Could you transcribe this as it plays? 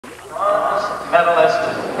Bronze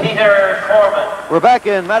medalist Peter Kormann. We're back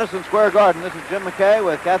in Madison Square Garden. This is Jim McKay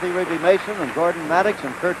with Kathy Wrigley-Mason and Gordon Maddox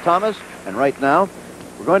and Kurt Thomas. And right now,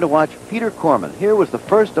 we're going to watch Peter Kormann. Here was the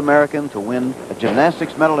first American to win a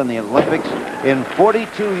gymnastics medal in the Olympics in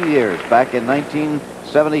 42 years, back in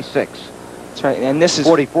 1976. That's right, and this is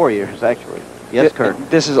 44 years, actually. Yes, Kurt.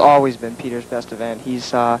 This has always been Peter's best event.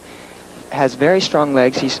 He's has very strong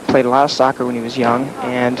legs. He's played a lot of soccer when he was young,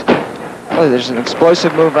 and oh, there's an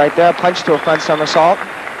explosive move right there. Punch to a front somersault.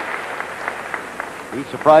 He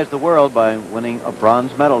surprised the world by winning a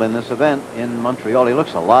bronze medal in this event in Montreal. He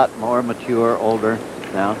looks a lot more mature, older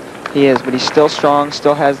now. He is, but he's still strong,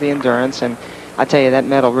 still has the endurance, and I tell you, that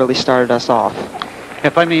medal really started us off.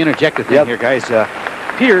 If I may interject a thing here, guys.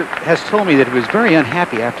 Peter has told me that he was very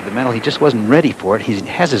unhappy after the medal. He just wasn't ready for it. He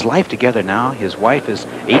has his life together now. His wife is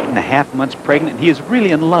 8.5 months pregnant. He is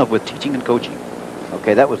really in love with teaching and coaching.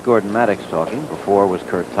 Okay, that was Gordon Maddox talking. Before was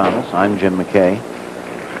Kurt Thomas. I'm Jim McKay.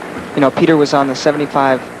 You know, Peter was on the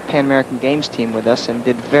 75 Pan American Games team with us and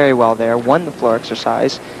did very well there, won the floor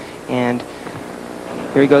exercise, and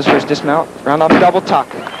here he goes for his dismount, round off double tuck.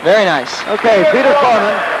 Very nice. Okay, Peter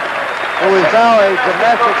Kormann, who is now a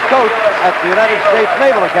gymnastics coach at the United States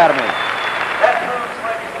Naval Academy.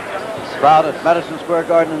 Crowd at Madison Square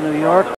Garden in New York.